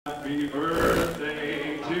Happy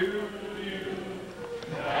birthday to you.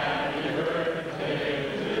 Happy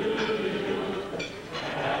birthday to you.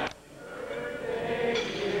 Happy birthday,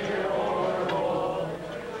 dear Orville.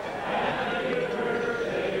 Happy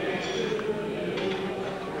birthday to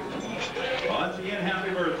you. Once again,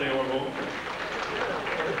 happy birthday, Orville.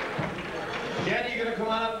 Daddy, you gonna come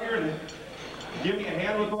on up here and give me a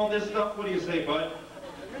hand with all this stuff? What do you say, bud?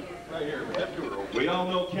 Right here, we all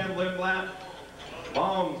know Ken Lindblad,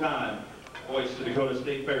 long time voice to Dakota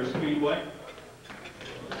State Fair Speedway.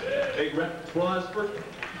 Big round of applause for.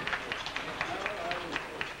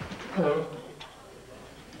 Hello.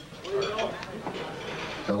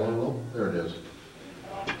 Hello, there it is.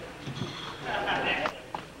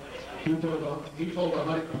 He told a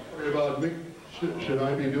honey about me. Should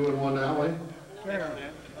I be doing one that way?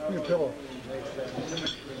 There, your pillow.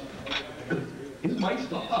 His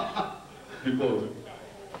mic's off. Too close.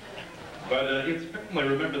 But it's family,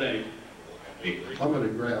 remember that. I'm going to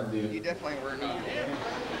grab the... You definitely were not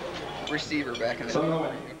a receiver back in the Somehow,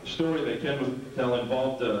 day. the story that Ken was telling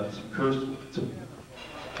involved some curse.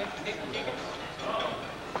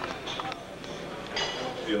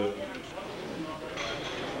 Feel it.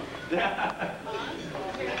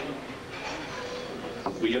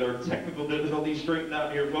 We get our technical difficulties straightened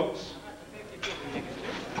out here, folks.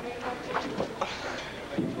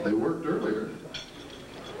 They worked earlier.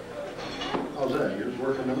 How's that? Yours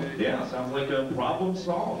working now? Yeah, sounds like a problem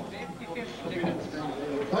solved. I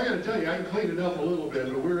got to tell you, I can clean it up a little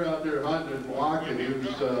bit, but we were out there hunting and blocking. He was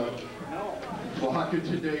blocking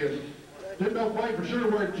today and didn't know quite for sure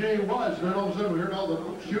where Jay was. And then all of a sudden we heard all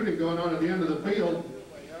the shooting going on at the end of the field.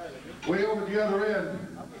 Way over at the other end.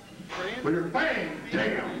 We heard bang,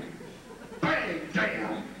 damn, bang,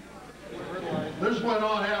 damn. This went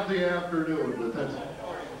on half the afternoon, but that's...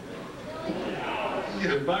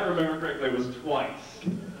 If I remember correctly, it was twice.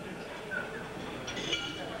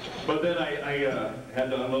 But then I had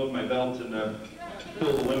to unload my belt and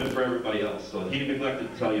fill the limit for everybody else, so he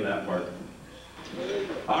neglected to tell you that part.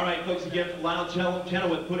 All right, folks, again, Lyle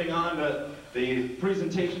Chenoweth putting on the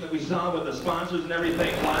presentation that we saw with the sponsors and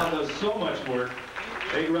everything. Lyle does so much work.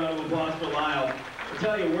 Big round of applause for Lyle. I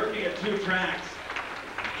tell you, working at 2 tracks,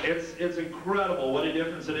 it's incredible what a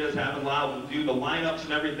difference it is having Lyle do the lineups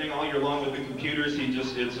and everything all year long with the computers.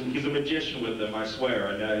 He's a magician with them, I swear.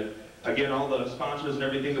 And again, all the sponsors and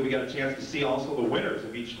everything that we got a chance to see, also the winners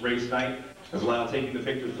of each race night, as Lyle taking the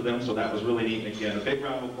pictures for them, so that was really neat. And again, a big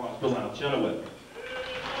round of applause for Lyle Chenoweth.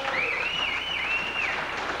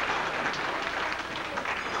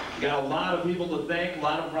 Got a lot of people to thank, a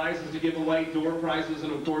lot of prizes to give away, door prizes,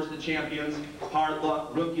 and of course the champions, hard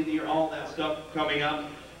luck, rookie of the year, all that stuff coming up.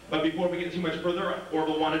 But before we get too much further,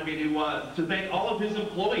 Orville wanted me to thank all of his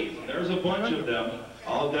employees. There's a bunch of them,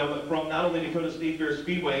 all of them from not only Dakota State Fair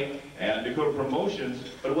Speedway and Dakota Promotions,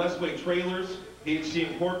 but Westway Trailers, DHC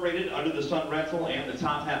Incorporated, Under the Sun Rental, and the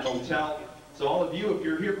Top Hat Hotel. So all of you, if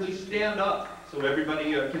you're here, please stand up so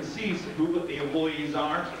everybody can see who the employees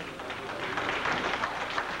are.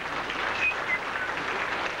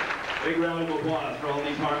 Big round of applause for all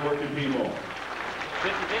these hard-working people.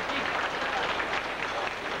 50-50.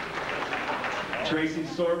 Tracy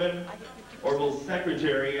Sorban, Orville's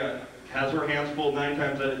secretary, has her hands full 9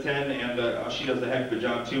 times out of 10, and she does a heck of a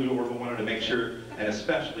job too. Orville wanted to make sure and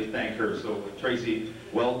especially thank her. So Tracy,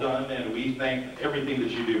 well done, and we thank everything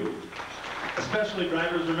that you do. Especially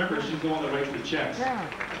drivers, remember, she's the one that writes the checks. Yeah.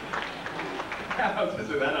 I was going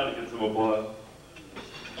to say that ought to get some applause.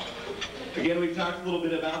 Again, we've talked a little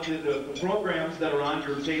bit about the programs that are on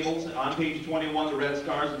your tables. On page 21, the Red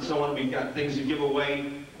Stars and so on, we've got things to give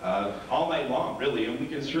away all night long, really, and we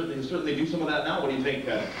can certainly do some of that now. What do you think,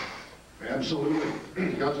 Pat? Absolutely.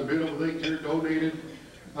 Got some beautiful things here donated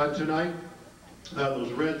tonight. Those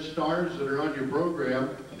Red Stars that are on your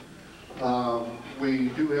program. We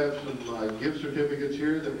do have some gift certificates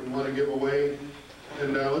here that we want to give away.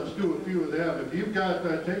 And let's do a few of them. If you've got,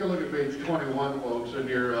 take a look at page 21, folks, in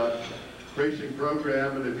your racing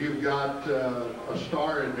program, and if you've got a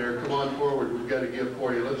star in there, come on forward. We've got a gift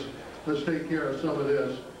for you. Let's take care of some of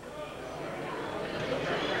this.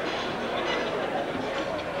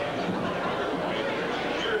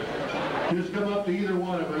 Just come up to either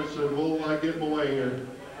one of us, and we'll get them away here.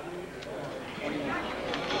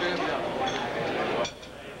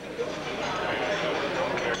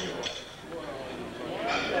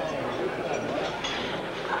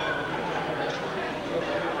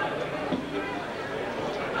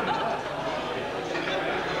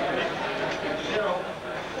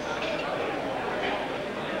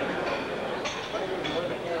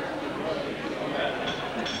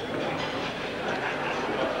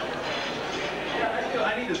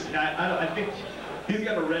 I think he's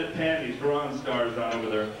got a red pen. He's drawing stars on over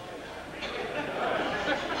there.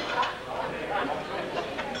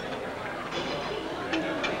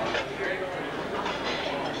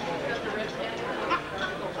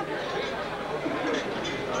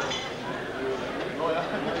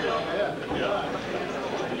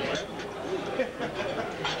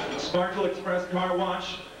 Sparkle Express Car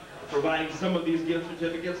Wash, providing some of these gift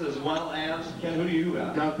certificates, as well as, Ken, who do you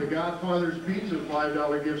have? Got the Godfather's Pizza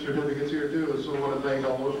 $5 gift certificates here too, so I want to thank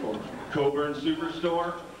all those folks. Coburn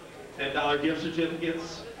Superstore, $10 gift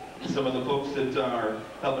certificates. Some of the folks that are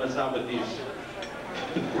helping us out with these.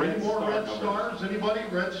 Any more red stars? Anybody?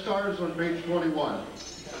 Red stars on page 21.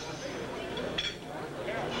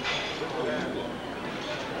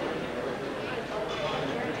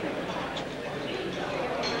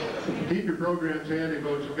 Keep your programs handy,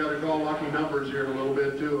 folks. We've got to call lucky numbers here in a little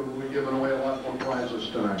bit, too, and we'll be giving away a lot more prizes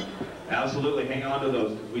tonight. Absolutely. Hang on to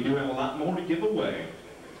those. We do have a lot more to give away.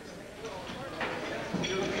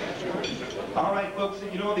 All right, folks,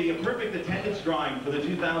 you know, the perfect attendance drawing for the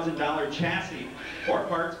 $2,000 chassis or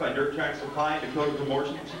parts by Dirt Track Supply and Dakota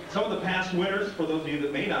Promotions. Some of the past winners, for those of you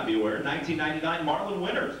that may not be aware, 1999 Marlin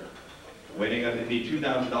winners, winning the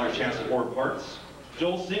 $2,000 chassis or parts.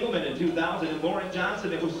 Joel Sengelmann in 2000, and Lauren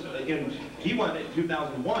Johnson, he won in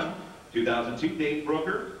 2001, 2002, Dave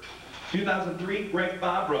Brooker, 2003, Greg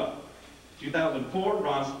Bobra, 2004,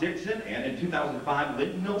 Ross Dixon, and in 2005,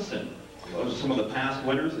 Lynn Nilsson. Those are some of the past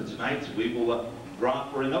winners, and tonight we will draw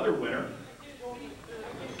for another winner.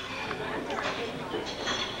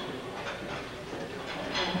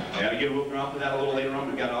 And again, we'll draw for that a little later on.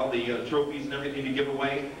 We've got all the trophies and everything to give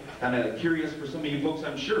away. Kind of curious for some of you folks,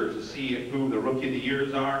 I'm sure, to see who the Rookie of the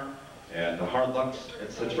Years are, and the Hard Lucks,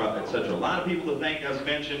 etc., etc. A lot of people to thank, as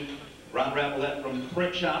mentioned. Ron Ravelette from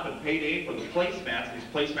Print Shop and Payday for the placemats, these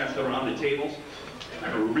placemats that are on the tables.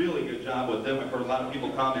 Done a really good job with them. I've heard a lot of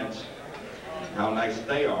people comment how nice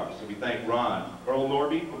they are, so we thank Ron. Earl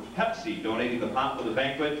Norby from Pepsi donating the pop for the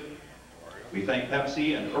banquet. We thank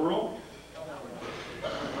Pepsi and Earl.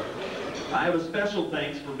 I have a special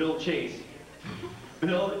thanks for Bill Chase.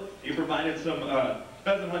 Bill, you provided some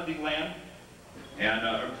pheasant hunting land,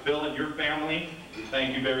 and Bill and your family, we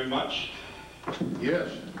thank you very much. Yes.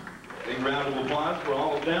 Big round of applause for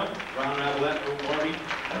all of them. Ron Ravelette, Earl Norby,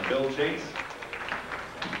 and Bill Chase.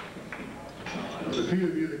 The few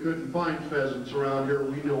of you that couldn't find pheasants around here,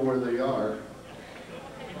 we know where they are.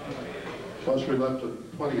 Plus, we left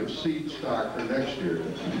plenty of seed stock for next year.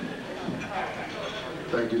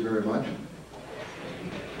 Thank you very much.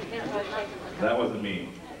 That wasn't me.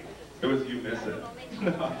 It was you missing.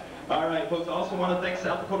 All right, folks, I also want to thank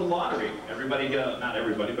South Dakota Lottery. Everybody, not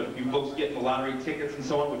everybody, but a few folks getting the lottery tickets and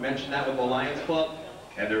so on. We mentioned that with the Lions Club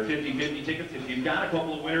and their 50-50 tickets. If you've got a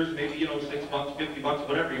couple of winners, maybe, you know, $6, $50,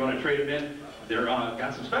 whatever, you want to trade them in, they're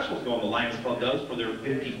got some specials going, the Lions Club does, for their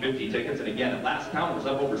 50-50 tickets. And again, at last count, it was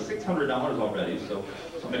up over $600 already, so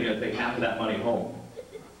somebody's going to take half of that money home.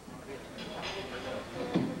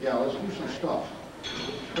 Yeah, let's do some stuff.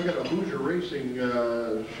 We got a Hoosier Racing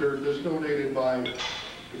shirt that's donated by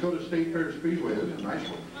Dakota State Fair Speedway. This is a nice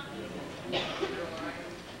one.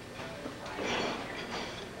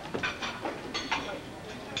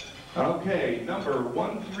 Okay, number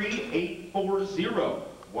 13840.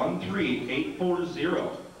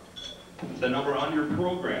 13840. It's the number on your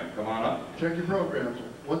program. Come on up. Check your programs.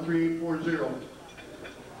 13840.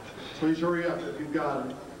 Please hurry up if you've got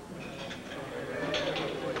it.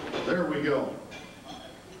 There we go.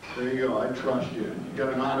 There you go. I trust you. You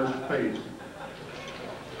got an honest face.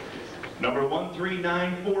 Number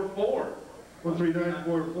 13944.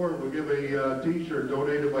 13944 will give a t-shirt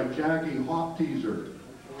donated by Jackie Hop Teaser.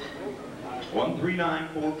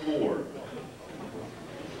 13944.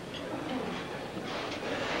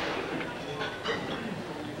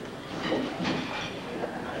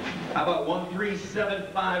 How about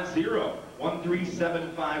 13750?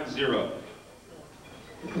 13750.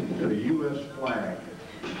 Got a U.S. flag.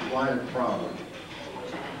 Flying proudly.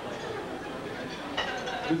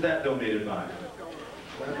 Who's that donated by?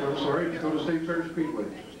 I'm sorry, Dakota State Fair Speedway.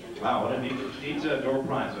 Wow, what a neat door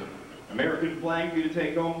prize. American flag for you to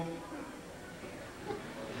take home.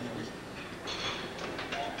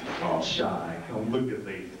 Oh, shy. Oh, look at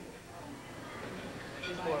these.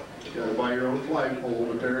 You gotta buy your own flagpole,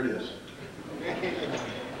 but there it is.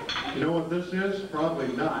 You know what this is? Probably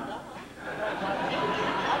not.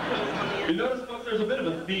 You notice, folks, there's a bit of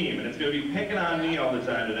a theme, and it's going to be picking on me all the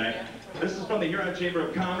time tonight. This is from the Huron Chamber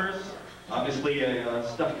of Commerce. Obviously, a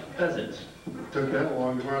stuffed pheasant. Took that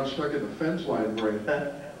long to run stuck in the fence line for you.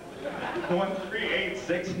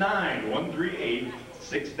 13869.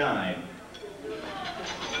 13869.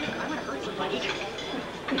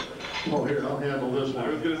 Oh, here, I'll handle this I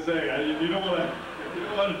was one. going to say, you don't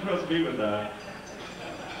want to trust me with that.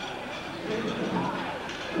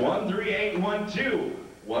 13812.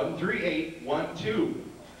 13812.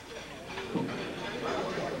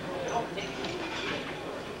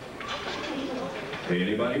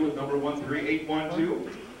 Anybody with number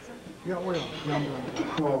 13812? Yeah, well, number.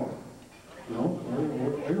 Oh, no,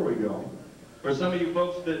 here we go. For some of you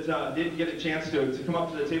folks that didn't get a chance to come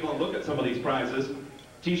up to the table and look at some of these prizes,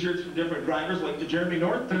 T-shirts from different drivers, like the Jeremy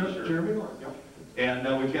North T-shirt. Jeremy North, yep. And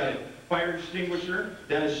we've got a fire extinguisher.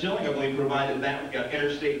 Dennis Schilling, I believe, provided that. We've got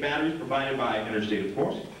Interstate batteries provided by Interstate, of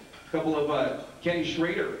course. A couple of Kenny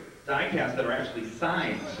Schrader die-casts that are actually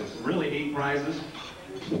signed. So some really neat prizes.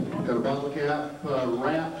 Got a bottle cap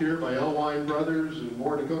wrapped here by Elwine Brothers and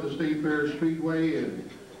more Dakota State Fair Speedway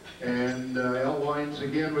and Elwine's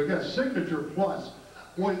again. We've got Signature Plus.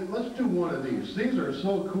 Boy, let's do one of these. These are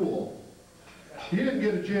so cool. You didn't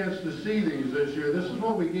get a chance to see these this year. This is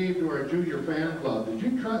what we gave to our junior fan club. Did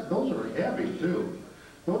you try? Those are heavy too.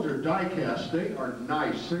 Those are die casts. They are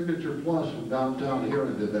nice. Signature Plus from downtown here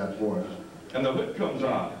did that for us. And the hood comes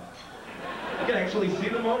off. You can actually see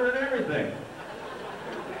the motor and everything.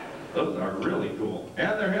 Those are really cool.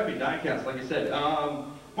 And they're heavy die casts, like I said.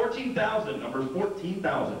 14,000, number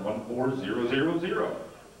 14,000, 14000.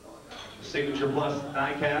 Signature Plus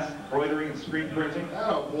die cast, embroidery and screen printing.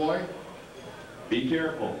 Oh boy. Be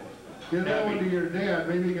careful. Give that one to your dad.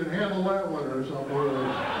 Maybe you can handle that one or something.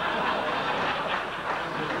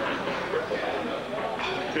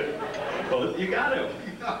 Well, you got to.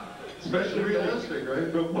 Especially realistic,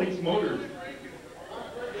 right? Replace motors.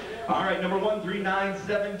 All right, number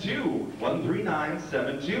 13972.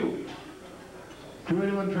 13972.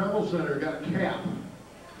 281 Travel Center got a cap.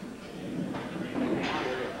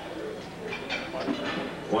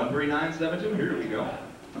 13972. Here we go.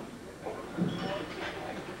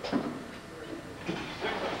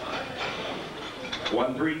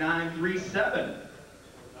 One 13937.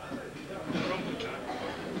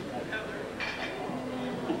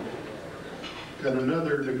 Got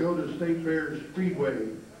another Dakota State Fair Speedway.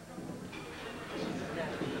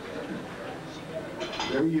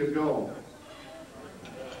 There you go.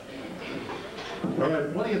 All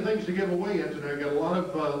right, plenty of things to give away yet tonight. Got a lot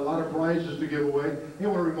of prizes to give away. I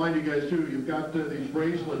want to remind you guys too. You've got these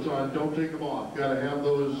bracelets on. Don't take them off. Got to have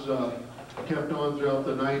those kept on throughout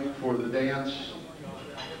the night for the dance.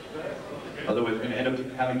 Otherwise, we're going to end up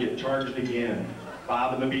having to get charged again.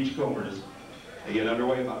 Bob and the Beachcombers. They get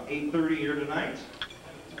underway about 8:30 here tonight.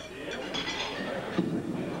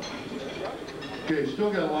 Okay,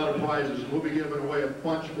 still got a lot of prizes. We'll be giving away a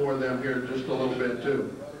bunch more of them here in just a little bit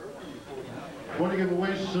too. Want to give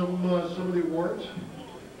away some of the awards?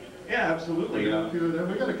 Yeah, absolutely. We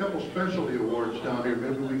got a couple specialty awards down here.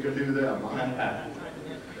 Maybe we can do them. Huh?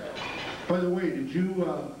 By the way, did you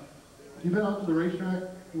been out to the racetrack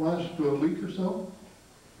last week or so?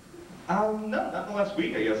 No, not the last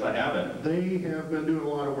week. I guess I haven't. They have been doing a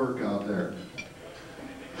lot of work out there.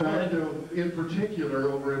 In fact, in particular,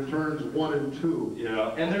 over in turns 1 and 2.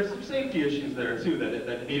 Yeah, and there's some safety issues there too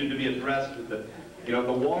that needed to be addressed with the,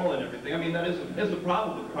 the wall and everything. I mean, that is a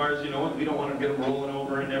problem with cars. We don't want to get them rolling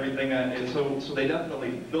over and everything. And so they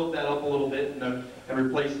definitely built that up a little bit and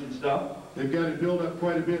replaced some stuff. They've got it built up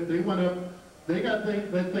quite a bit. They went up. They got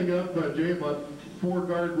that thing up, Jay, about 4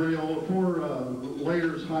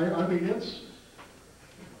 layers high. I mean, it's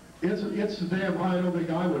damn high. I don't think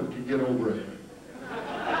Iwan can get over it.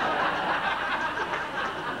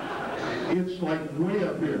 It's like way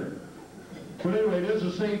up here. But anyway, it is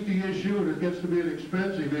a safety issue, and it gets to be an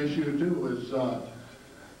expensive issue too. Is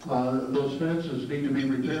those fences need to be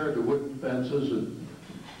repaired, the wooden fences, and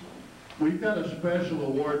we've got a special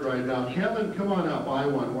award right now. Kevin, come on up.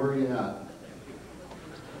 Iwan, where are you at?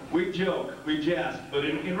 We joke, we jest, but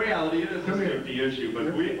in reality, it is a safety issue.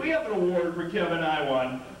 But we have an award for Kevin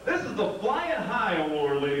Iwan. This is the Flying High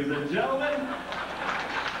Award, ladies and gentlemen.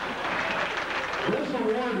 This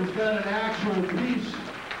award has got an actual piece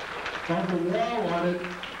of the wall on it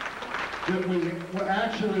that we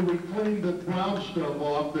cleaned the brown stuff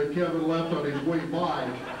off that Kevin left on his way by.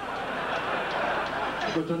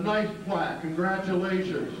 So it's a nice plaque.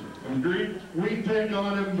 Congratulations. Agreed. We pick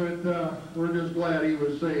on him, but we're just glad he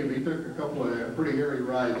was saved. He took a couple of pretty hairy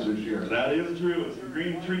rides this year. That is true. It's some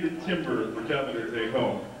green treated timber for Kevin to take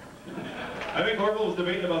home. I think Orville was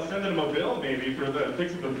debating about sending him a bill maybe for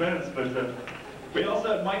fixing the fence, but we also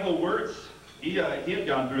had Micheal Wurts. He had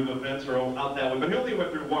gone through the fence or out that way, but he only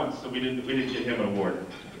went through once, so we didn't get him an award.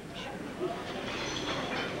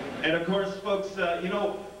 And of course, folks,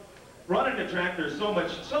 running a track, there's so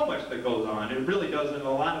much that goes on. It really does, and a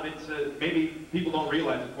lot of it's maybe people don't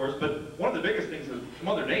realize, of course, but one of the biggest things is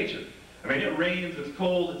Mother Nature. I mean, it rains, it's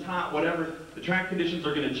cold, it's hot, whatever. The track conditions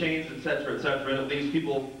are going to change, etc., etc., and it leaves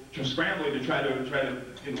people scrambling to try to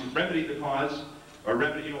remedy the cause, or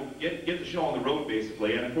remedy, get the show on the road,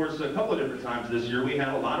 basically. And of course, a couple of different times this year, we had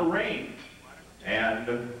a lot of rain,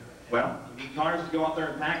 and well, you need cars to go out there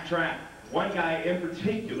and pack track. One guy in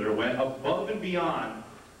particular went above and beyond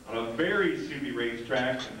on a very soupy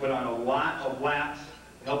racetrack and put on a lot of laps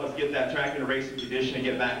to help us get that track into racing condition and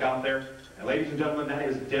get back out there. And ladies and gentlemen, that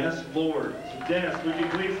is Dennis Lord. So Dennis, would you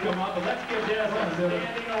please come up and let's give Dennis a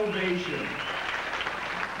standing ovation.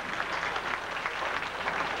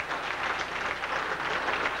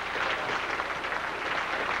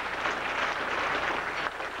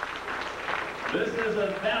 This is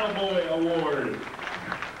a Attaboy Award.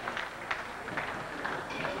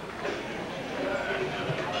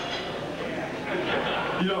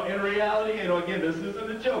 In reality, again, this isn't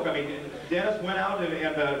a joke. I mean, Dennis went out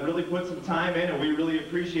and really put some time in, and we really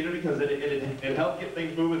appreciate it because it helped get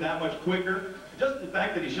things moving that much quicker. Just the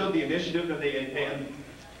fact that he showed the initiative and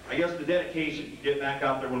I guess the dedication to get back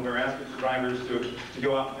out there when we were asking for drivers to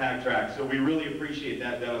go out and pack tracks. So we really appreciate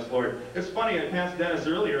that, Dennis Lord. It's funny, I passed Dennis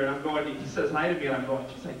earlier, and I'm going, he says hi to me, and I'm going,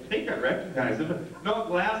 geez, I think I recognize him. No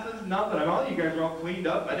glasses, nothing. All you guys are all cleaned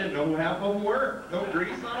up. I didn't know who half of them were. No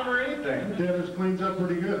grease on them or anything. Dennis cleans up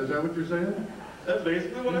pretty good. Is that what you're saying? That's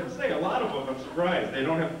basically what I'm saying. A lot of them, I'm surprised. They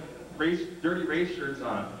don't have dirty race shirts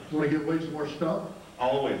on. Want to give away some more stuff?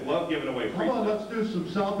 Always. Love giving away free How about stuff. let's do some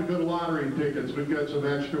South Dakota Lottery tickets. We've got some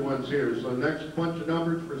extra ones here. So next bunch of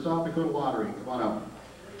numbers for South Dakota Lottery. Come on up.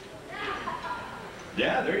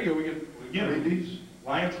 Yeah, there you go. We can these.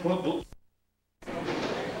 Lions Club.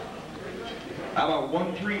 How about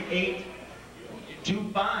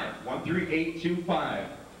 13825? 13825.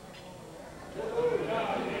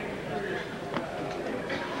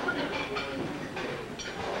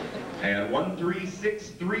 And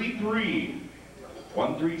 13633.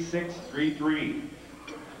 13633.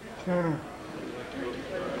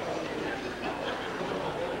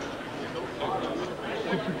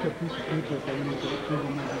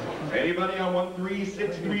 Anybody on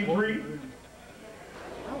 13633?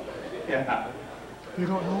 Yeah. You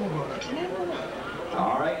don't know about it.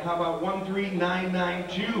 All right, how about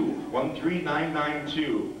 13992?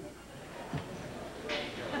 13992.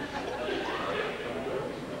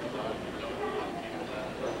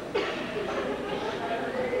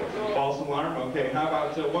 False alarm. Okay, how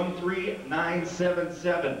about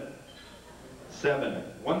 13977?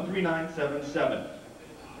 13977.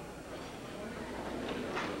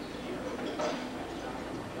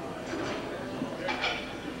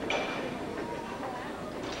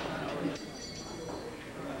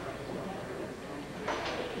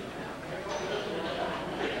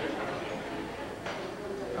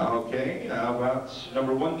 Okay, how about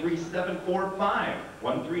number 13745?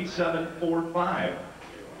 13745.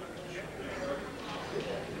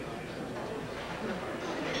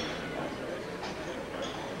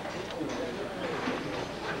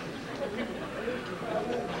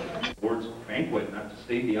 Words Banquet, not to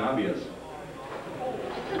state the obvious.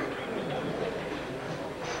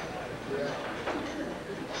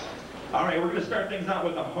 All right, we're going to start things out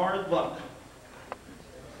with a hard luck.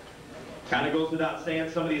 Kind of goes without saying,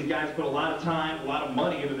 some of these guys put a lot of time, a lot of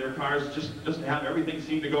money into their cars just to have everything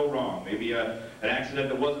seem to go wrong. Maybe an accident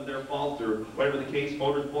that wasn't their fault or whatever the case,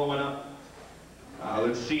 motors blowing up.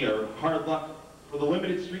 Let's see, our hard luck for the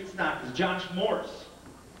limited street stock is Josh Morse.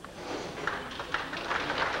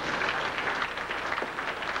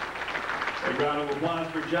 A round of applause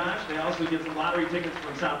for Josh. They also get some lottery tickets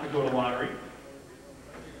from South Dakota Lottery.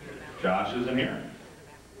 Josh isn't here.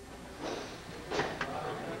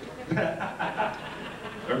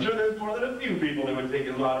 I'm sure there's more than a few people that would take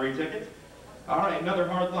his lottery tickets. All right, another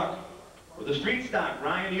hard luck for the street stock,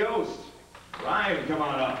 Ryan Yost. Ryan, come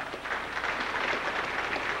on up.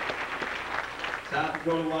 South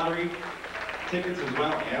Dakota Lottery tickets as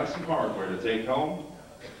well as some hardware to take home.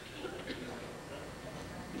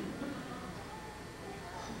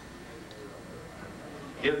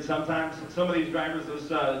 Again, sometimes some of these drivers, this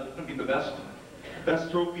going to be the best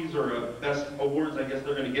trophies or best awards I guess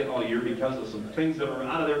they're going to get all year because of some things that are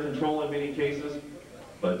out of their control in many cases.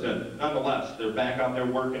 But nonetheless, they're back out there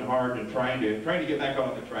working hard and trying to get back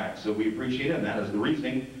on the track. So we appreciate it, and that is the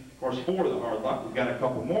reasoning, of course, for the hard luck. We've got a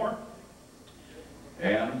couple more.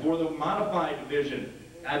 And for the modified division,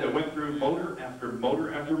 guy that went through motor after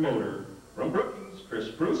motor after motor, from Brookings, Chris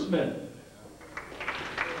Prussman.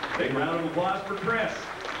 Big round of applause for Chris.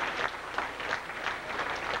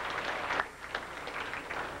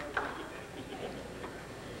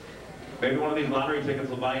 Maybe one of these lottery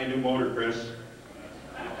tickets will buy you a new motor, Chris.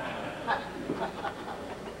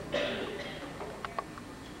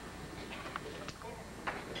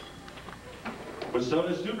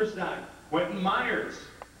 Wasota Superstock, Quentin Myers.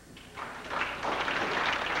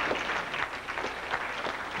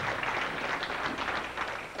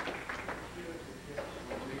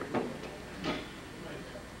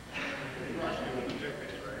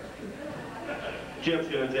 Chip's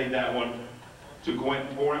gonna take that one to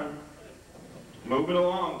Quentin for him. Moving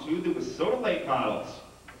along to the Wasota late models.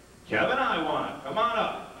 Kevin Iwan, come on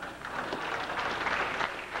up.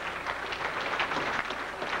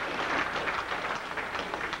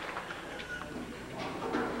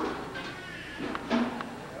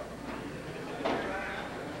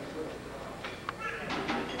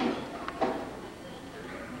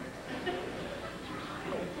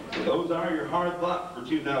 Those are your hard luck for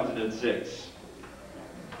 2006.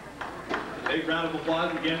 Big round of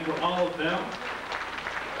applause again for all of them.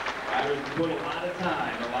 Riders put a lot of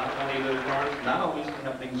time, a lot of money into their cars, not always to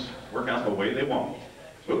have things work out the way they want.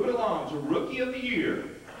 Moving along to Rookie of the Year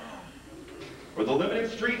for the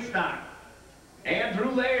limited street stock,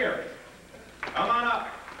 Andrew Lehr. Come on up.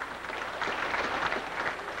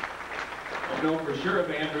 Don't know for sure if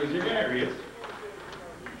Andrew's here. There he is.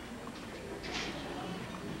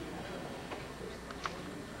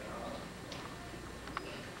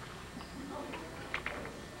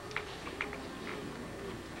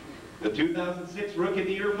 The 2006 Rookie of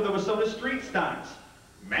the Year for the Wasota Street Stocks,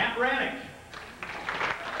 Matt Wranek.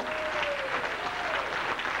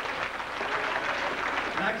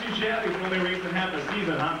 Not too shabby for only racing half the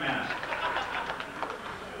season, huh, Matt?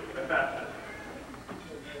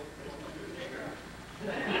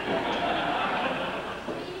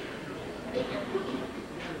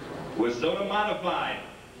 Wasota Modified,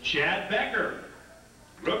 Chad Becker.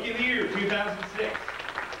 Rookie of the Year, 2006.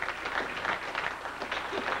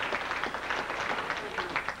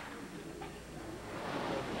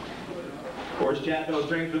 Of course, Chad knows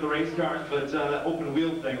strength for the race cars, but that open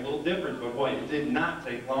wheel thing, a little different, but boy, it did not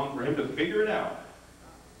take long for him to figure it out.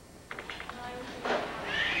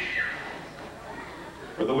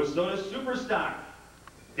 For the Wasota Superstock,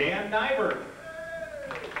 Dan Neilber.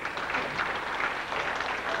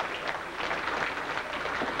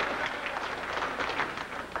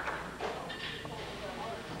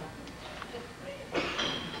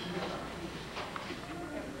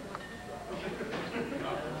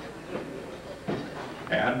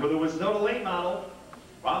 And for the Wasota late model,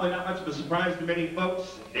 probably not much of a surprise to many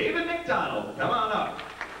folks, David McDonald, come on up.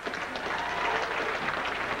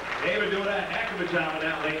 David doing a heck of a job in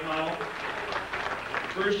that late model.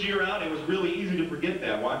 First year out, it was really easy to forget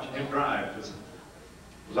that watching him drive. It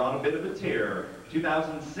was on a bit of a tear.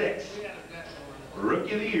 2006,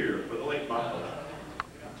 Rookie of the Year for the late model.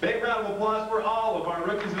 Big round of applause for all of our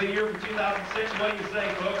Rookies of the Year for 2006. What do you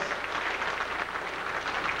say, folks?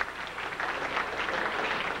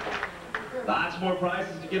 Lots more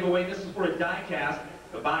prizes to give away. This is for a die cast.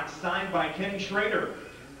 The box signed by Kenny Schrader.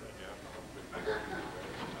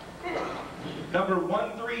 Number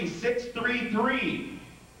 13633.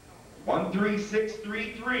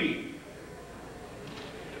 13633.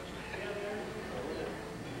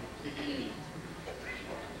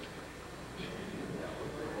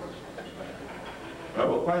 Well,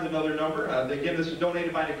 we'll find another number. Again, this was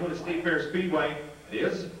donated by Dakota State Fair Speedway. It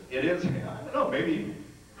is, I don't know, maybe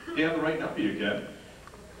if you have the right number, you can.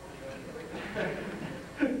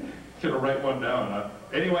 Gonna write one down, huh?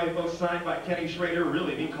 Anyway, both signed by Kenny Schrader,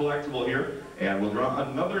 really neat collectible here. And we'll draw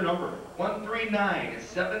another number,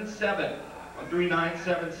 13977.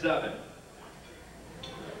 13977.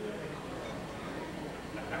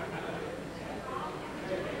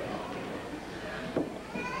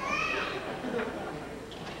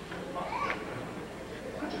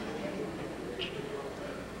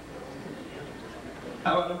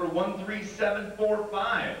 How about number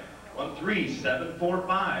 13745?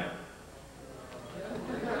 13745.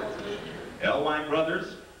 Elwine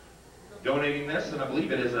Brothers donating this, and I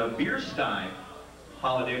believe it is a Bierstein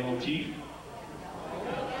holiday motif.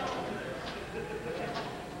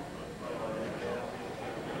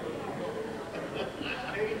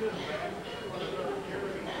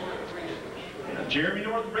 A Jeremy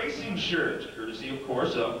North racing shirt, courtesy, of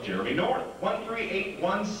course, of Jeremy North.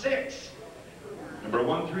 13816. Number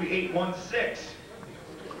 13816.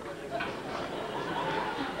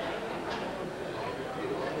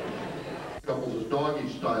 Couples is doggy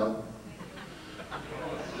style.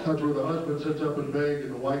 That's where the husband sits up in bed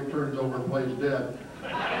and the wife turns over and plays dead.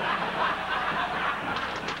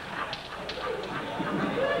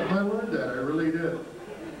 I learned that, I really did.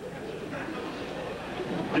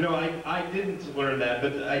 You know, I didn't learn that,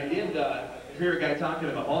 but I did hear a guy talking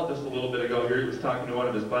in the hall just a little bit ago. Here he was talking to one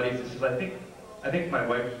of his buddies. He says, I think my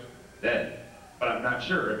wife's dead, but I'm not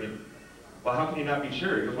sure. I mean, well, how can you not be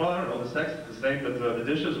sure? He goes, well, I don't know. The sex is the same, but the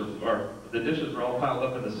dishes are all piled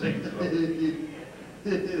up in the sink. So.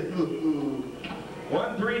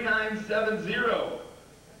 13970.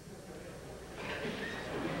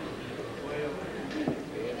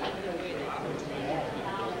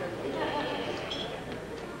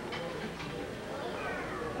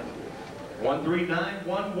 One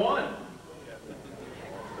 3911.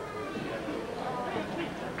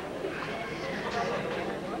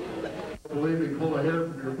 Believe me, pull a hair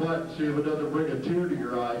from your butt and see if it doesn't bring a tear to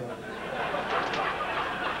your eye.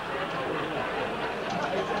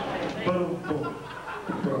 Boom, boom,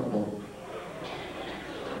 boom, boom.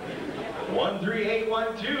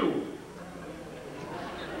 13812.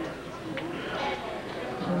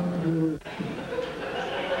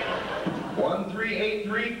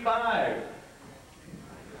 13835.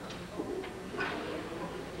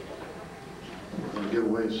 We'll give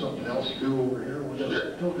away something else to do over here. We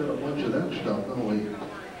still got a bunch of that stuff, don't we?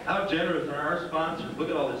 How generous are our sponsors? Look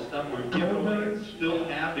at all this stuff we've given away and still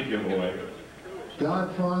have to give away.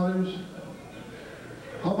 Godfathers.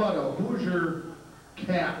 How about a Hoosier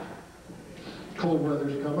cap? Cold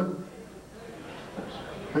weather's coming.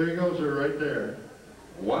 There you go, sir, right there.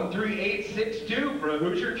 13862 for a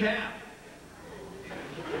Hoosier cap.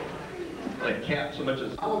 Like cap so much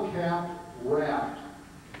as... Hollow cap wrapped.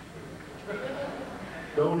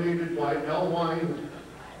 Donated by Elwine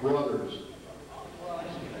Brothers.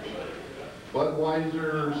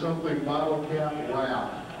 Budweiser or something, bottle cap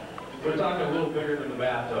wrapped. We're talking a little bigger than the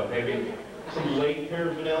bathtub, maybe some late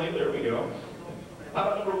paraphernalia. There we go. How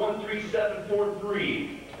about number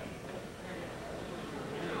 13743?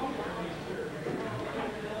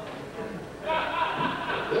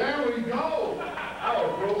 There we go! How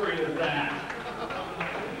appropriate is that?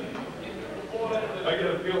 I get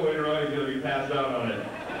a feel later on he's going to be passed out on it.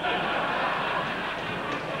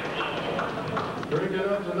 Bring it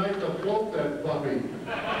up tonight to float that puppy.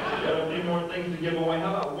 Got a few more things to give away.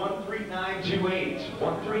 How about 13928?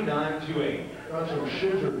 13928. Got some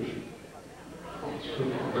shitters.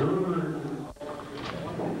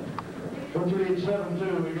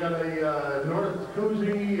 13872. We got a North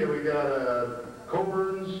Koozie, and we got a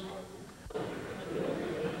Coburn's.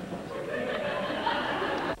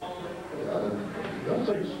 Those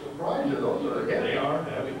things surprise you. Those are heavy. They are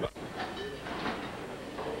heavy.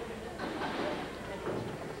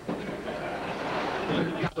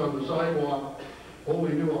 On the sidewalk,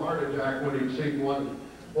 only knew a heart attack when he'd seen one.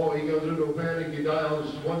 Oh, he goes into a panic, he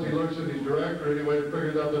dials, once he looks at his directory, anyway,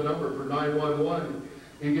 figures out the number for 911.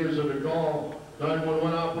 He gives it a call.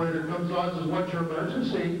 911 operator comes on, says, what's your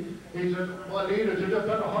emergency? He says, well, Anita, she just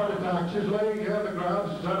had a heart attack. She's laying here on the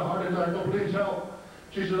ground, she's had a heart attack, oh, please help.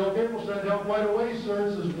 She says, okay, we'll send help right away, sir.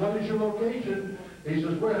 He says, what is your location? He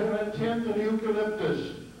says, we're here at 10th and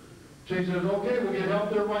Eucalyptus. She says, okay, we'll get help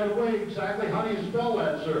there right away. Exactly how do you spell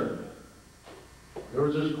that, sir? There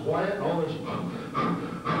was this quiet, all this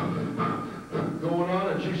going on,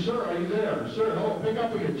 and she, sir, are you there? Sir, hello, pick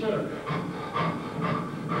up again, sir.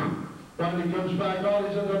 Finally comes back on,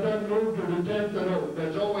 he says, I done moved to the 10th and Oak.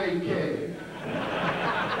 That's O-A-K.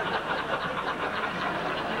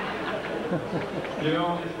 You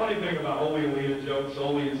know, it's a funny thing about Ole and Leah jokes,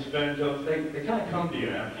 Ole and Sven jokes, they kind of come to you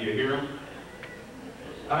after you hear them.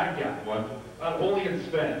 I got one. Ole and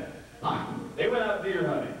Sven. They went out deer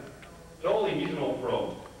hunting. And Ole, he's an old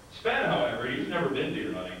pro. Sven, however, he's never been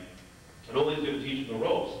deer hunting. And Ole's going to teach him the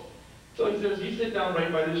ropes. So he says, you sit down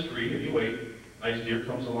right by this tree and you wait. Nice deer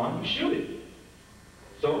comes along, you shoot it.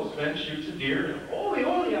 So Sven shoots a deer. And,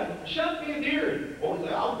 Ole, I shot me a deer. And Ole's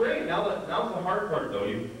like, oh, great. Now's the hard part, though.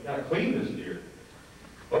 You got to clean this deer.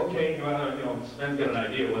 Okay, Sven's got an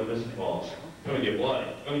idea what this involves. It's going to get bloody.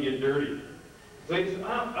 It's going to get dirty. So he says,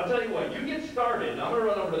 I'll tell you what, you get started. I'm going to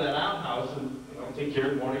run over to that outhouse and take care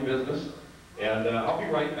of the morning business. And I'll be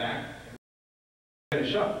right back.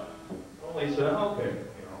 Finish up. Ole said, okay.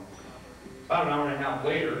 About an hour and a half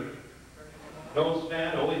later, no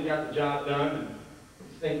Sven, Ole's got the job done. And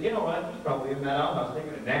he's thinking, you know what, he's probably in that outhouse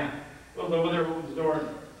taking a nap. Goes over there, opens the door, and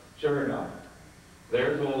sure enough,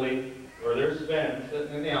 there's Ole, or there's Sven,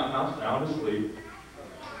 sitting in the outhouse, sound asleep.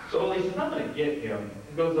 So Ole says, I'm going to get him.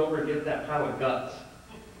 He goes over and gets that pile of guts.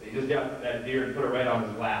 He just got that deer and put it right on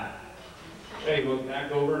his lap. And he goes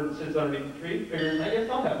back over and sits underneath the tree, figures, I guess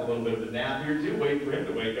I'll have a little bit of a nap here too, wait for him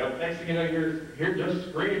to wake up. Next thing you know, you're just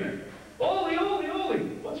screaming, Ole,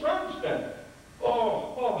 what's wrong, Sven?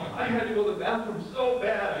 I had to go to the bathroom so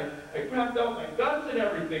bad. I crapped out my guts and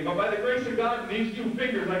everything, but by the grace of God and these 2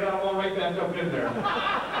 fingers, I got them all right back up in there.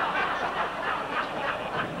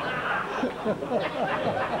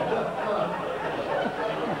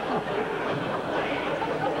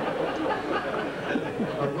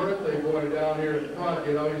 Our birthday boy down here in front,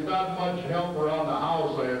 you know, he's not much help around the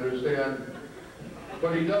house, I understand.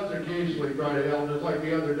 But he does occasionally try to help. Just like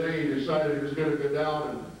the other day, he decided he was going to go down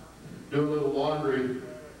and do a little laundry.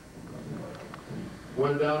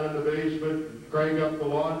 Went down in the basement, crank up the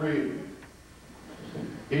laundry.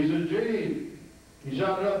 He said, Jeannie. He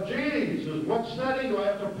shouted up, Jeannie. He says, what setting do I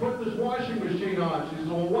have to put this washing machine on? She says,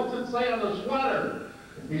 well, what's it say on the sweater?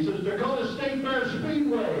 He says, Dakota State Fair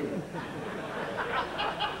Speedway.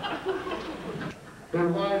 They're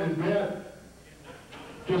lying in bed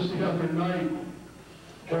just the other night.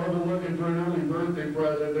 Orville looking for an early birthday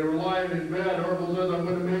present. They were lying in bed. Orville says, I'm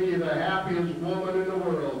going to make you the happiest woman in the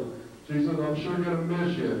world. She says, I'm sure going to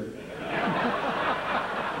miss you.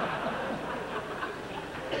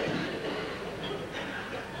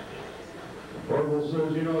 Orville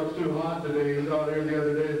says, you know, it's too hot today. He was out here the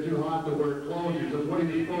other day. It's too hot to wear clothes. He says, what do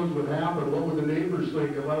you suppose would happen? What would the neighbors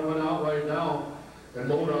think if I went out right now and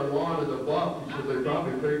mowed our lawn as a buff? He says, they'd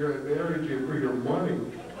probably figure I married you for your money.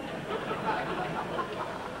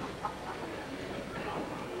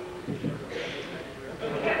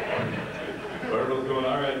 Orville's going,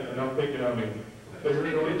 all right, enough picking on me. But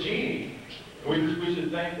speaking of Jeannie, we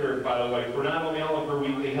should thank her, by the way, for not only all of her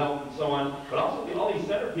weekly help and so on, but also all these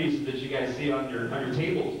centerpieces that you guys see on your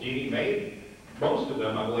tables. Jeannie made most of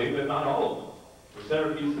them, I believe, but not all of them. The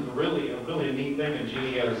centerpieces are really a neat thing, and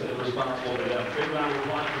Jeannie is responsible for them. Big round of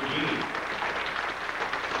applause for Jeannie.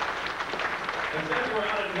 And since we're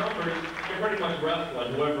out of numbers, you're pretty much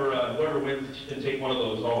wrestling. Whoever wins can take one of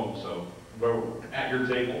those home. So we're at your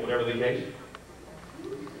table, whatever the case.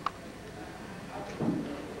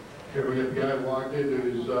 Here we get the guy walked into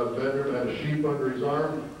his bedroom, had a sheep under his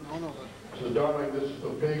arm. Says, darling, this is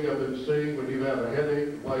the pig I've been seeing when you have a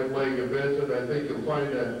headache, white leg of Vincent. I think you'll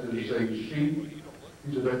find that to say sheep.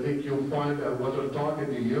 He said, I think you'll find I wasn't talking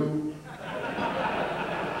to you.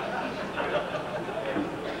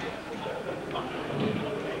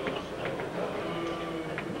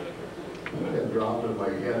 That dropped in my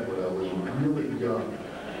head when I was really young.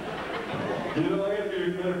 You know, I got to be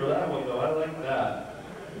good for that one, though. I like that.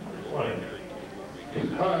 Funny.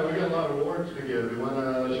 All right, we got a lot of awards to give.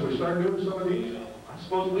 Should we start doing some of these? I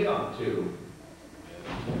suppose we ought to.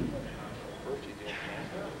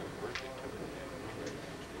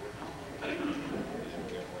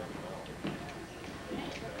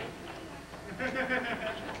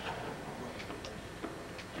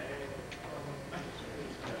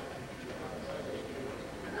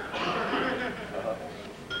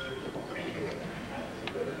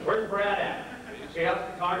 Where's Brad at? See how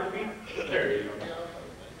photography? There you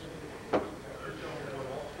go.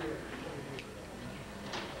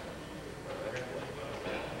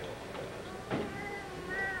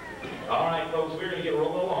 All right, folks, we're going to get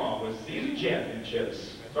rolling along with season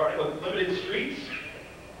championships, starting with limited streets.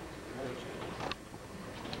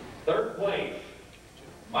 Third place,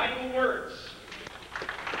 Micheal Wurts.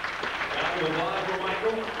 Round of applause for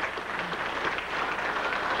Micheal.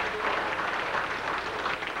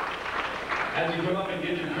 As you come up and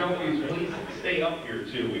get your trophies, please stay up here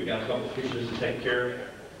too. We've got a couple pictures to take care of.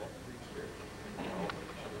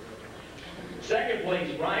 Second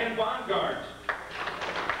place, Baumgart.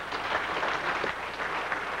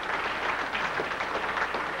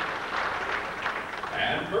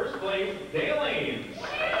 And first place, Ames.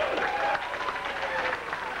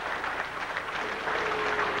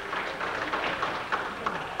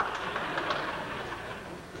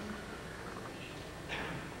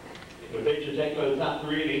 The picture taken by the top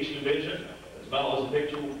 3 in each division, as well as a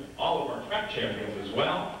picture of all of our track champions as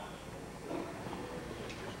well.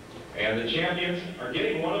 And the champions are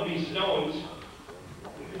getting one of these stones.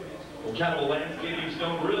 Well, kind of a landscaping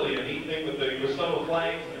stone, really a neat thing with the Minnesota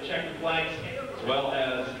flags and the checkered flags, as well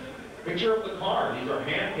as a picture of the car. These are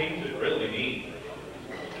hand-painted, really neat.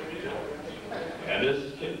 And this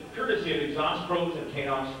is courtesy of Exhaust Pros and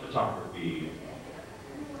Chaos Photography.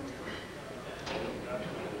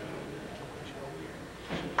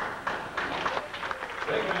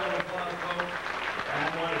 Big round of applause, folks. And I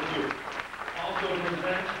wanted to also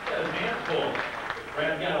present a handful.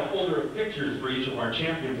 Brad's got a folder of pictures for each of our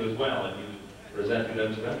champions as well, and he's presenting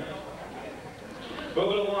them to them.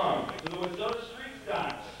 Moving along to the Minnesota Street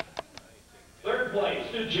Stocks. Third place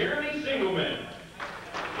to Jeremy Sengelmann.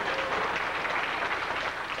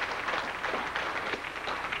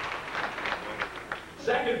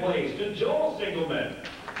 Second Second place to Joel Sengelmann.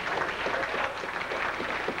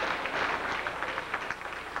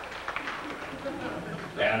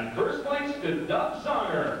 And first place to Doug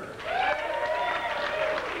Songer.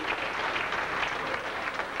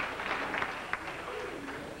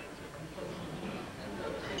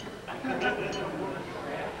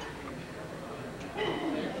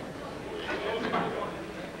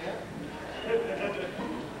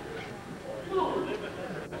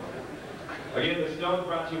 Again, the stones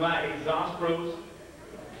brought to you by Exhaust Pros,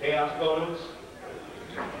 Chaos Photos.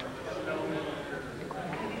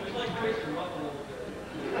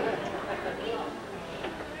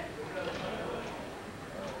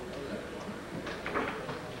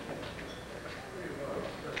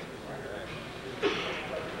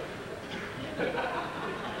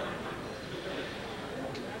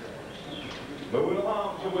 Moving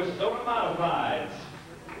along to Wistona Modifieds.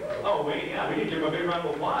 Oh, wait, yeah, we need to give him a big round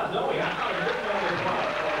of applause, don't we? How about a big round of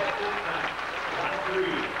applause? Last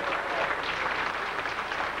three.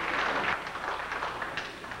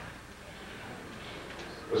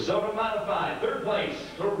 Wistona Modified, third place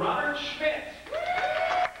to Robert Schmidt.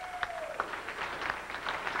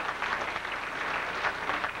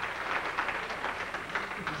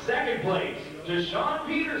 Second place to Sean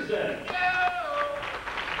Peterson.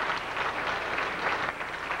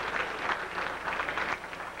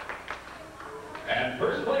 And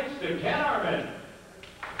first place to Ken Armin.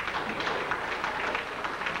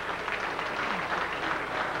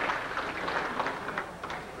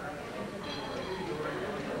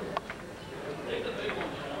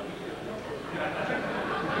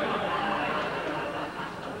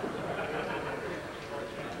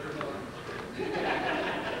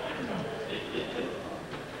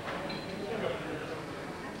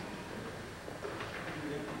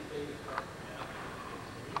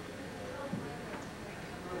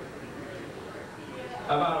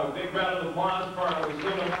 How about a big round of applause for our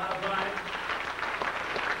Wistona Modified?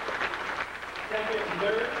 Second and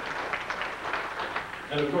third.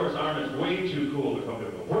 And of course, Armin's way too cool to come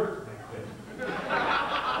to the work.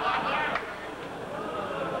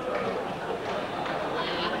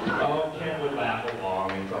 Oh, Ken would laugh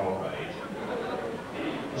along, it's all right.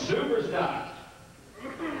 Superstar.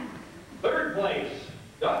 Third place,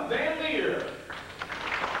 Doug Van Lehr.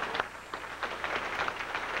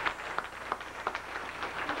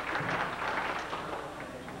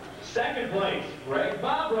 Second place, Greg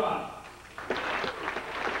Bobroff.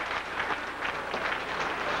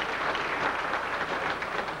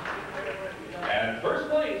 And first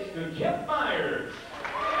place to Kip Myers.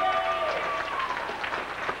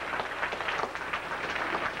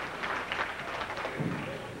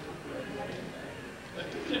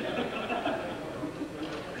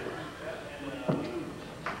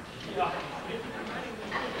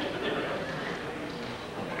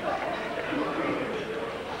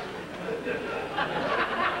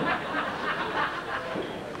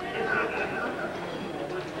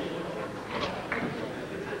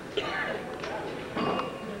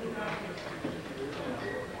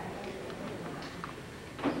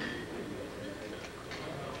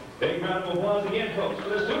 Big round of applause again, folks, for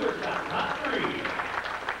the Superstar top three.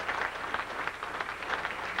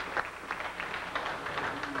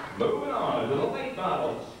 Moving on to the late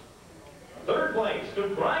models. Third place to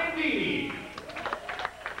Brian Beattie.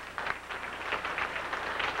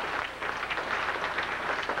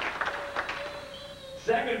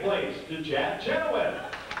 Second place to Chad Chenoweth.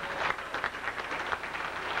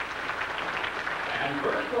 And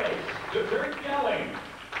first place to Kurt Gelling,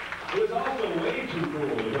 who is also way too cool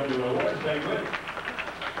to come to an awards banquet.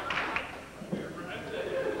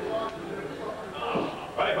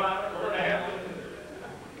 Right, Bob, we're gonna have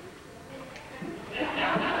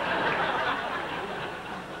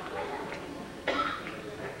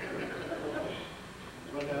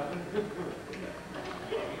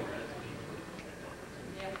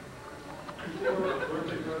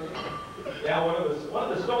Yeah, one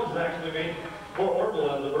of the stones is actually made for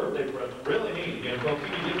Orville as a birthday present. Really neat. Again, folks, you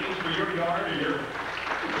can get these for your yard or your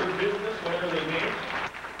business, whatever they make.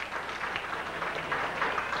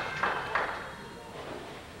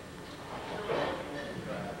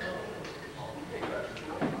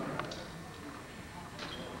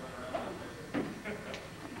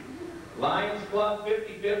 Lions Club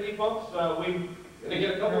 50-50, folks. We're going to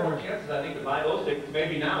get a couple more chances, I think, to buy those tickets.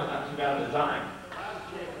 Maybe now is not too bad of a time.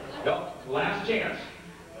 Nope, last chance.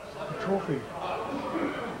 The trophy.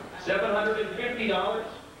 $750.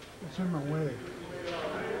 It's in my way.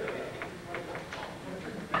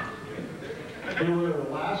 Here we're at the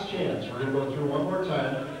last chance. We're going to go through one more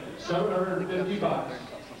time. $750.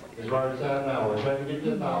 is where it's at now. We're trying to get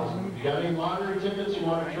to 1,000. If you got any lottery tickets, you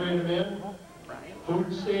want to trade them in?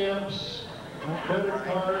 Food stamps, credit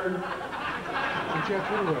card,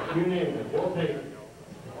 you name it, we'll take it.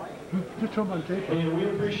 Just tell them on tape. And we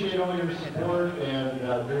appreciate all your support and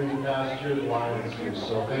during the past year, the Lions too.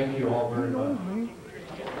 So thank you all very much.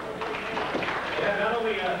 Yeah, not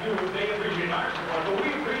only do they appreciate our support, but we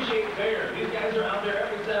appreciate theirs. These guys are out there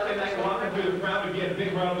every Saturday night walking through the crowd and get a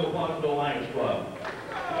big round of applause for the Lions Club.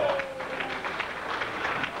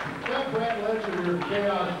 That Brad Letcher here from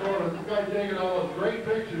Chaos Store, this guy taking all those great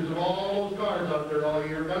pictures of all those cars out there all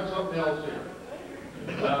year. Got something else here.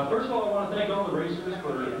 First of all, I want to thank all the racers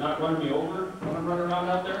for not running me over when I'm running around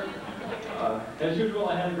out there. As usual,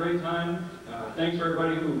 I had a great time. Thanks for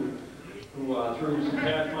everybody who threw some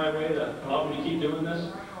cash my way to allow me to keep doing this.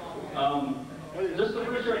 This is the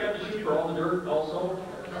first year I got to shoot for all the dirt also.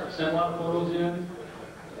 Sent a lot of photos in.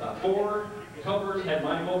 4 covers had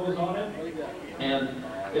my photos on it, and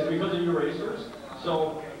it's because of you racers.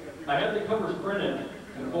 So I had the covers printed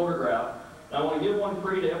and photographed. I want to give one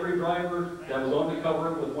free to every driver that was on the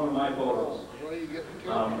cover with one of my photos.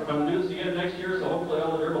 I'm going to do this again next year, so hopefully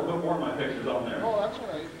all the dirt will put more of my pictures on there. Oh, that's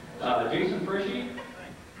right. Jason Frishy,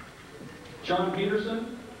 Sean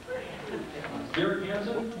Peterson, Derek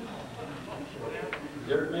Hansen,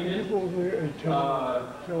 Derek Megan,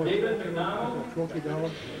 David McDonald,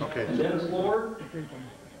 Okay. and Dennis Lehr,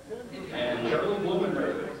 and Charlie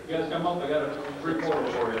Blumenberg. You guys come up, I got a free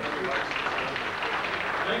photo for you.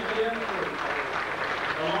 Thanks again for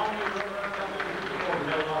a long way running around down there with people. We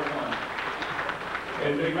had a lot of fun.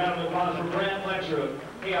 And a big round of applause for Brad Letcher of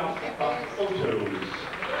Chaos Photos.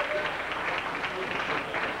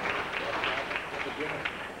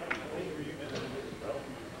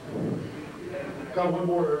 Got one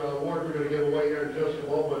more award we're going to give away here in just a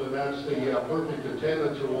moment, and that's the Perfect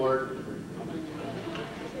Attendance Award.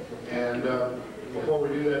 And before we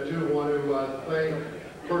do that, too, I want to thank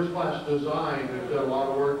First Class Design, who's done a lot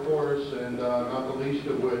of work for us, and not the least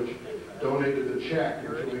of which donated the check,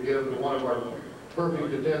 which we give to one of our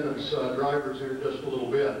perfect attendance drivers here in just a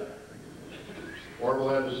little bit. Orville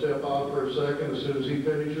had to step out for a second. As soon as he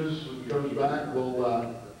finishes and comes back,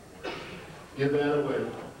 we'll give that away.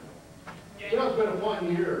 You know, it's been a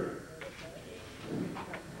fun year.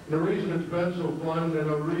 And the reason it's been so fun, and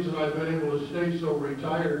the reason I've been able to stay so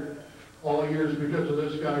retired all year is because of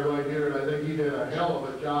this guy right here, and I think he did a hell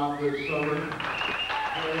of a job this summer.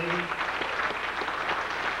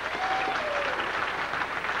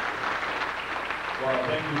 Well,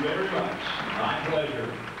 thank you very much. My pleasure.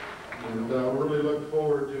 And really look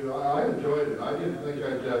forward to, I enjoyed it. I didn't think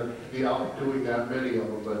I'd be out doing that many of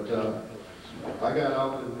them, but I got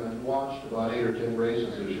out and watched about 8 or 10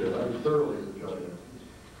 races this year. I thoroughly enjoyed it.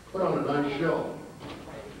 Put on a nice show.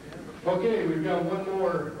 Okay, we've got one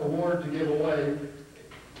more award to give away.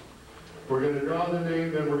 We're going to draw the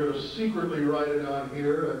name, and we're going to secretly write it on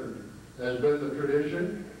here, and has been the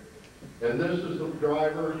tradition. And this is the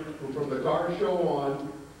driver who, from the car show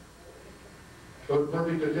on, showed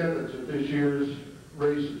perfect attendance at this year's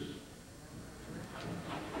races.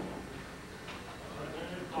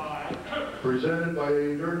 Presented by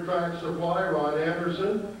Dirt Track Supply, Ron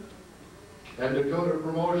Anderson, and Dakota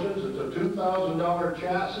Promotions. It's a $2,000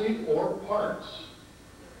 chassis or parts.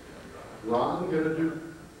 Ron, gonna do?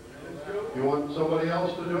 You want somebody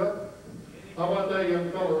else to do it? How about that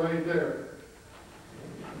young fellow right there?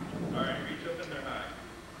 All right, reach up in there high.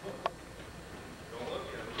 Don't look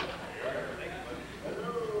at it.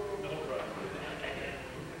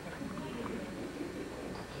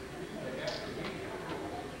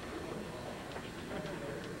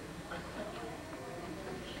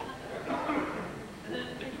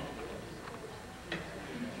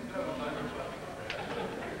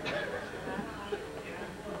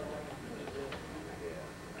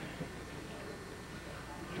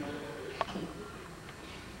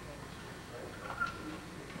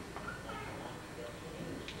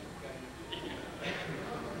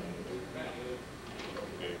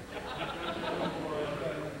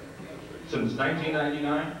 Since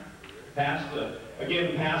 1999, past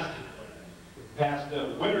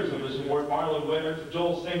winners of this award, Marlon winners,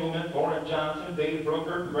 Joel Sengelmann, Lauren Johnson, Dave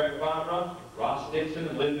Brooker, Greg Favre, Ross Dixon,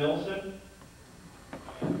 and Lynn Nilsson.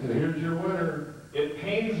 And here's your winner. It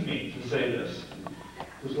pains me to say this.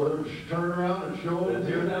 Just let him turn around and show The him.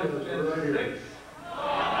 Here it is, right here. 2006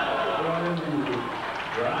 Brian Beebe.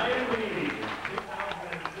 Brian Beebe.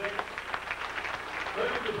 2006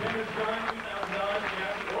 Perfect Attendance Drawing, $2,000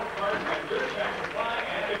 chassis or parts by Dirt Track Supply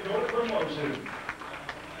and Dakota Promotion.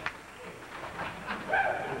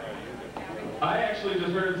 I actually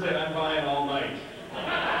just heard it say I'm buying all night.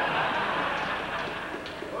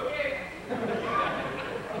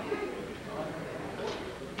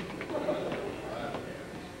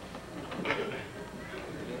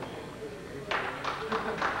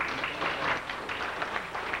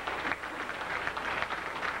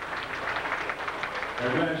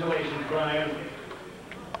 Congratulations, Brian.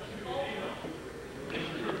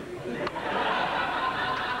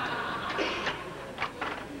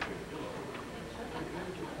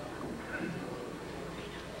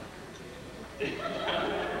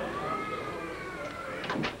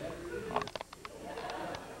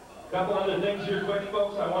 Couple other things here quick,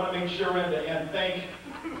 folks. I want to make sure and thank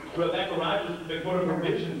Rebecca Rogers from Dakota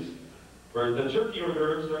Provisions for the turkey hors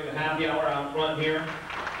d'oeuvres during the happy hour out front here.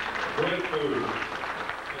 Great food.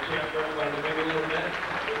 A chance for everybody to maybe a little bit.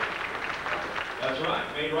 That's right,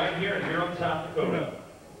 made right here in Huron, South Dakota.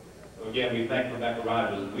 So again, we thank Rebecca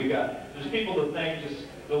Rogers. There's people to thank, just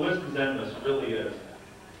the list is endless, it really is.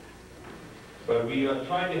 But we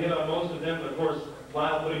tried to hit on most of them, of course,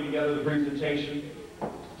 while putting together the presentation.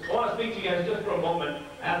 I want to speak to you guys just for a moment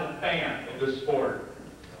as a fan of this sport.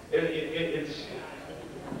 It's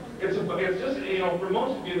just, you know, for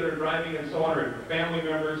most of you that are driving and so on, or family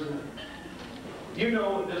members, you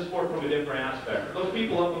know this sport from a different aspect. Those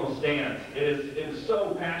people up in those stands, it is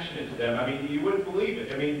so passionate to them. I mean, you wouldn't believe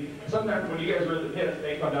it. I mean, sometimes when you guys are in the pits,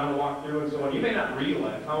 they come down and walk through and so on, you may not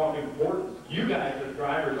realize how important you guys as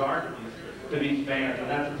drivers are to these fans, and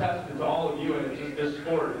that's a testament to all of you, and it's just this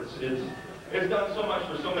sport. It's done so much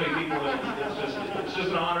for so many people, and it's just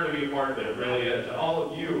an honor to be a part of it. It really is. And all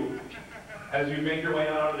of you, as you make your way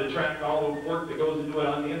out onto the track, all the work that goes into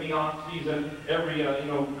it in the off season, every you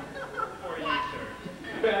know.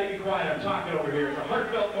 You better be quiet. I'm talking over here. It's a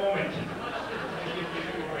heartfelt moment.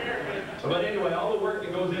 But anyway, all the work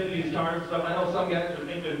that goes into these cars and stuff. I know some guys are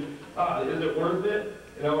thinking, is it worth it?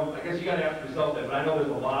 You know, I guess you got to ask yourself that. But I know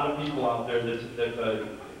there's a lot of people out there that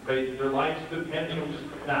their lives depend, you know, just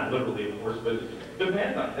not literally, of course, but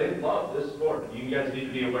depend on it. They love this sport. You guys need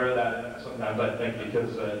to be aware of that sometimes, I think,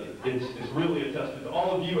 because it's really a testament to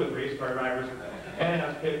all of you as race car drivers and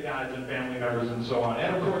as pit guys and family members and so on.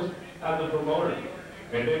 And, of course, as a promoter.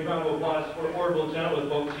 A big round of applause for Orville Gentleman,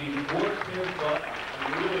 folks. He works his butt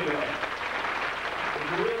really well.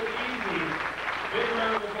 It's really easy. Big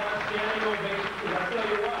round of applause, standing ovation, because I tell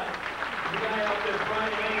you what, the guy out there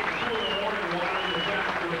Friday night at 2 in the morning watering the track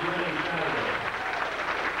for a dream Saturday.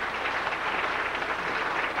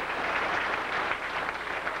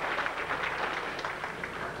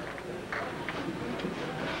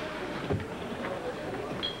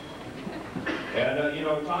 And, you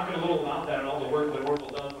know, talking a little about that and all the work that Orville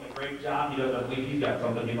does, and a great job he does, I believe he's got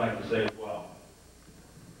something he'd like to say as well.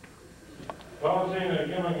 Well, I'm saying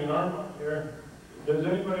again, like an arm up here. Does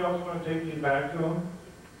anybody else want to take these back to him?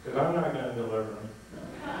 Because I'm not going to deliver them.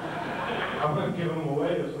 I'm going to give them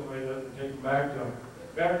away if somebody doesn't take them back to him.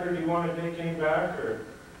 Becker, do you want to take any back, or?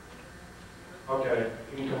 Okay,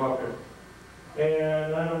 you can come up here.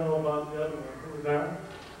 And I don't know about the other one. Who was that?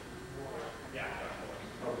 Yeah.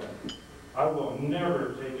 Okay. I will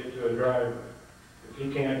never take it to a driver if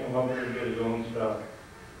he can't come up here and get his own stuff.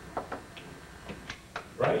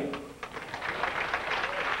 Right?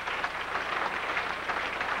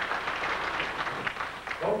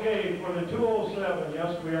 Okay, for the 207,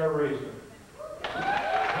 yes, we are racing.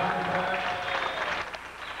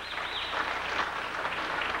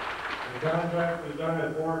 The contract was done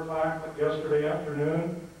at 4 o'clock yesterday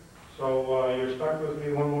afternoon, so you're stuck with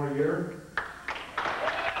me one more year.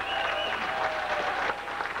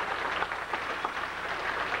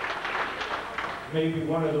 Maybe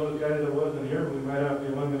one of those guys that wasn't here, we might have to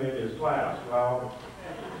eliminate his class. Well,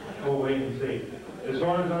 we'll wait and see. As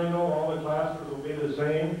far as I know, all the classes will be the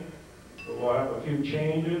same. We'll have a few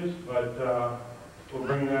changes, but we'll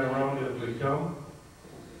bring that around as we come.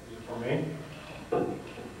 For me.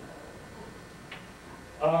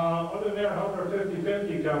 Other than that, how's our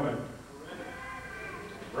 50-50 coming?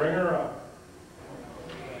 Bring her up.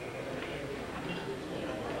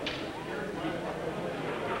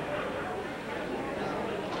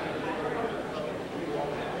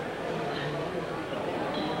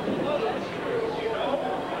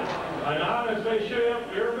 They show up,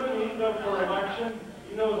 Irvin, he's up for election.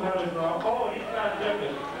 He knows how to draw. Oh, he's got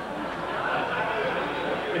tickets.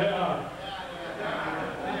 Yeah.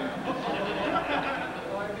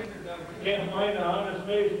 Can't find an honest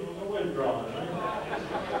face, so nobody's drawing.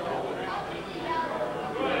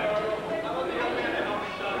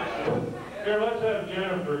 Here, let's have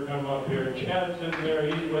Jennifer come up here. Chad's sitting there,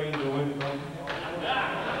 he's waiting to win something.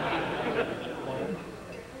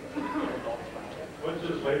 What's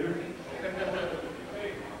this later?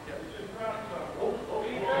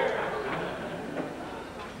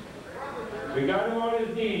 We got him on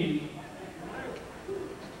his knees.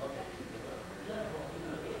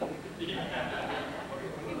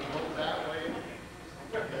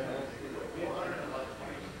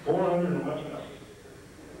 $400 and what?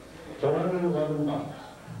 $411.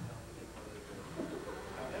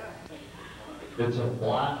 It's a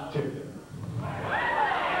black ticket.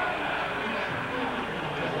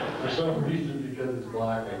 For some reason, because it's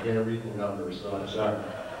black, I can't read the numbers, so I'm sorry.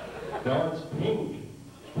 No, it's pink.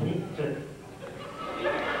 Pink ticket.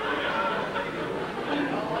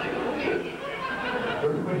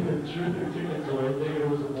 Everybody that threw their tickets away thinking it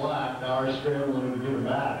was a black, now are scrambling to get them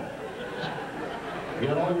back. You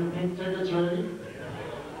got all your pink tickets ready?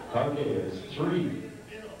 Okay, it's 3,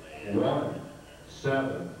 1,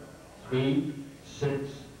 7, 8, 6,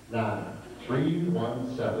 9. 3,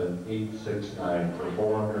 1, 7, 8, 6, 9 for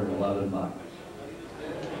 $411.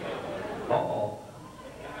 Uh-oh.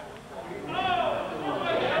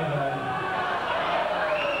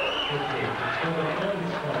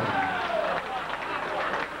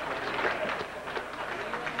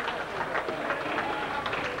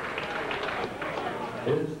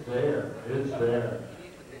 It's there. It's there.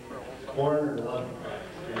 411.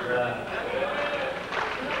 Congrats.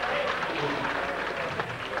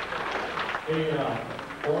 Hey,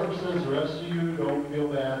 Forbes says the rest of you don't feel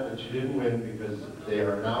bad that you didn't win because they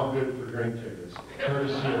are now good for drink tickets.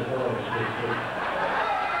 Courtesy of Forbes.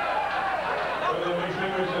 Well, that makes me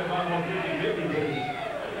wish I found more 50-50 tickets.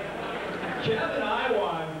 Kevin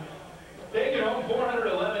Iwan taking home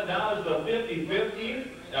 $411 to 50-50.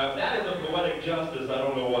 That is a poetic justice. I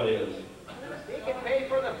don't know what is. He can pay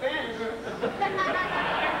for the fence.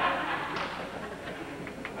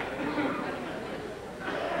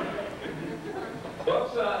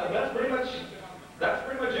 Folks, that's pretty much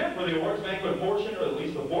it for the awards banquet portion, or at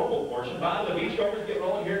least the formal portion. Bob, the beachcombers get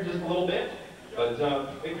rolling here in just a little bit. But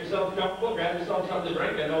make yourselves comfortable, grab yourself something to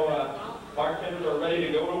drink. I know bartenders are ready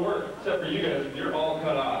to go to work, except for you guys. You're all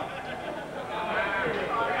cut off.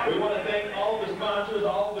 We want to thank all the sponsors,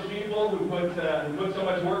 all the people who put so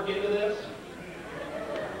much work into this.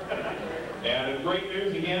 And great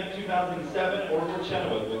news again, 2007, Oracle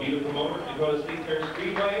Chenoweth will be the promoter of Dakota State Fair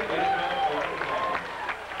Speedway.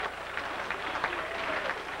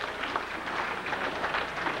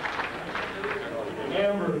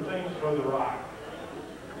 Amber, thanks for the rock.